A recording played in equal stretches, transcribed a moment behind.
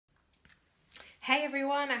Hey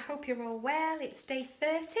everyone, I hope you're all well. It's day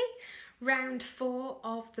 30, round 4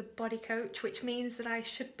 of the body coach, which means that I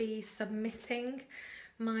should be submitting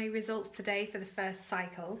my results today for the first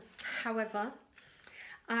cycle. However,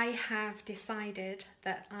 I have decided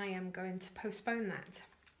that I am going to postpone that.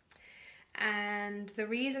 And the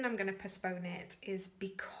reason I'm going to postpone it is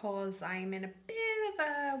because I'm in a bit of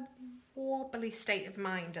a wobbly state of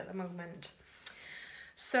mind at the moment.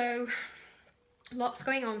 So lots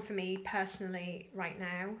going on for me personally right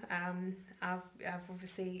now. I've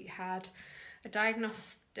obviously had a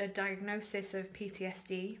diagnosis of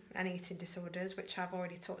PTSD and eating disorders, which I've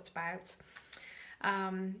already talked about.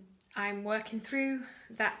 I'm working through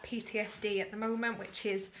that PTSD at the moment, which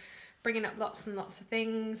is bringing up lots and lots of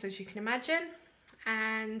things, as you can imagine.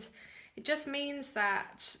 And it just means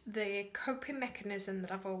that the coping mechanism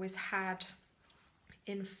that I've always had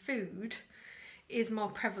in food is more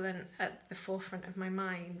prevalent at the forefront of my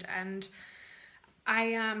mind, and I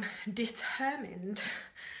am determined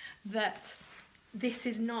that this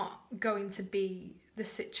is not going to be the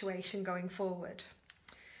situation going forward.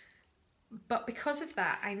 But because of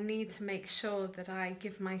that, I need to make sure that I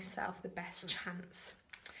give myself the best chance.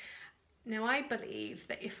 Now, I believe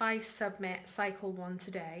that if I submit cycle 1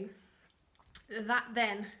 today, that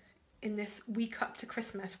then in this week up to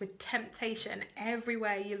Christmas with temptation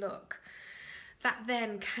everywhere you look, that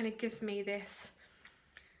then kind of gives me this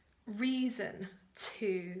reason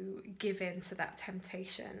to give in to that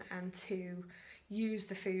temptation and to use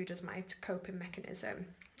the food as my coping mechanism,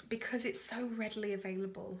 because it's so readily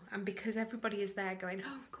available and because everybody is there going,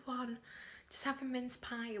 oh, go on, just have a mince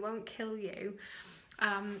pie, it won't kill you.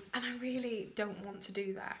 And I really don't want to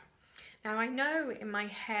do that. Now, I know in my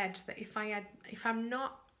head that if I'm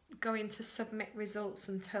not going to submit results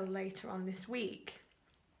until later on this week,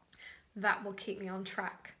 that will keep me on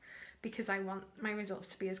track because I want my results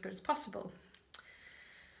to be as good as possible.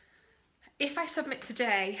 If I submit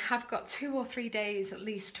today, I've got 2 or 3 days at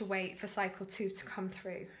least to wait for cycle 2 to come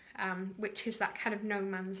through, which is that kind of no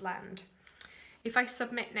man's land. If I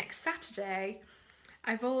submit next Saturday,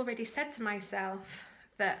 I've already said to myself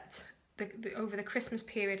that over the Christmas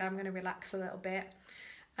period I'm going to relax a little bit,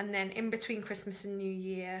 and then in between Christmas and New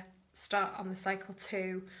Year start on the cycle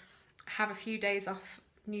 2, have a few days off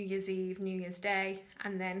New Year's Eve, New Year's Day,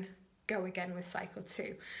 and then go again with cycle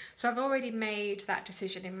 2. So I've already made that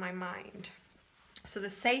decision in my mind. So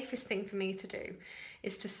the safest thing for me to do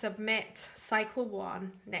is to submit cycle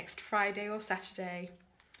 1 next Friday or Saturday,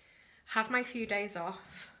 have my few days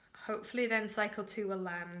off, hopefully then cycle 2 will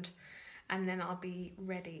land, and then I'll be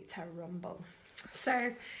ready to rumble. So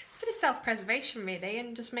it's a bit of self-preservation really,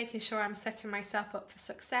 and just making sure I'm setting myself up for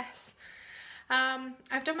success.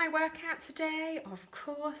 I've done my workout today, of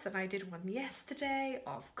course, and I did one yesterday,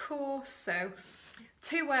 of course. So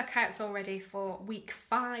 2 workouts already for week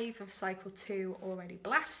 5 of cycle 2 already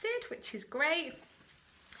blasted, which is great.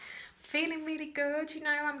 Feeling really good, you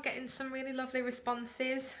know, I'm getting some really lovely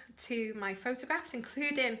responses to my photographs,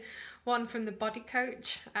 including one from the body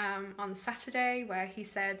coach on Saturday where he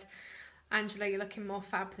said, Angela, you're looking more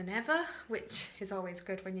fab than ever, which is always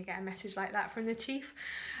good when you get a message like that from the chief.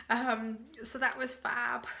 So that was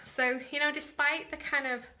fab. So, you know, despite the kind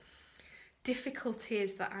of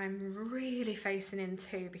difficulties that I'm really facing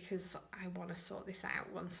into, because I want to sort this out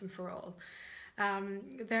once and for all,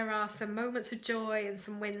 there are some moments of joy and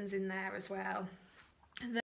some wins in there as well.